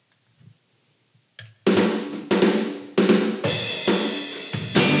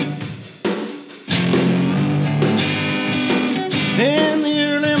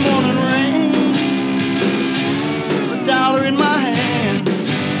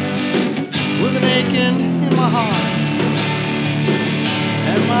with an aching in my heart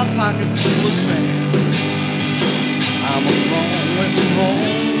and my pockets full of sand. I'm alone away from home,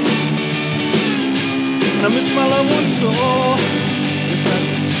 and I miss my loved ones so. It's like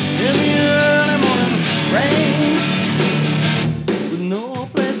in the early morning rain with no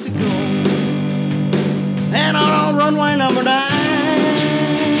place to go, and on runway number 9,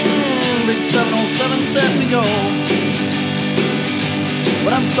 big 707 set to go.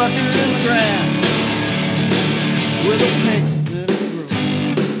 But I'm stuck here in the grass with a paint that it grows.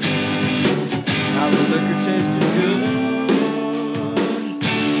 Now the liquor tasted good,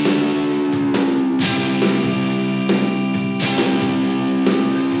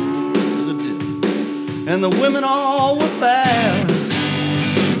 as it did, and the women all were fast.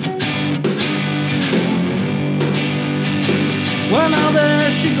 Well, now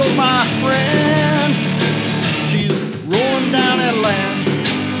there she goes, my friend. She's rolling down at last.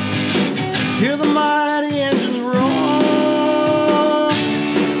 Hear the mighty engines roar.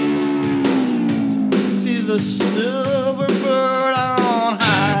 See the silver bird on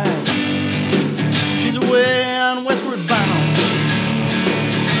high. She's away and westward bound.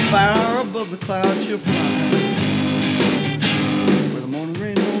 Far above the clouds she'll fly, where the morning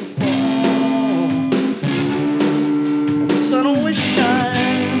rain don't fall and the sun always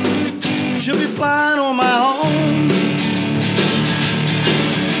shines. She'll be flying on my home.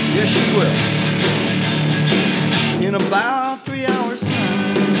 Yes, she will. In about 3 hours' time.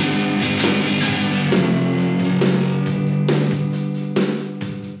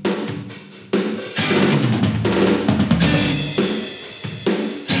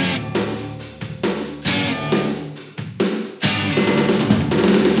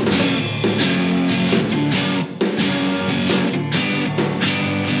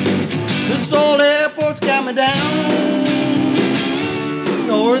 This old airport's got me down.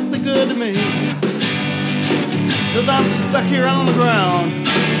 No earthly good to me, 'cause I'm stuck here on the ground,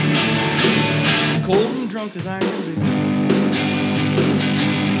 cold and drunk as I can be.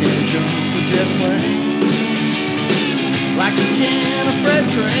 Can't jump a jet plane like a can of freight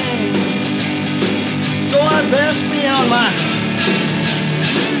train, so I'd best be on my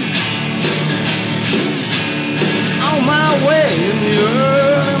way in the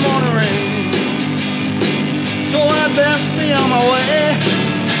early morning rain. So I'd best be on my way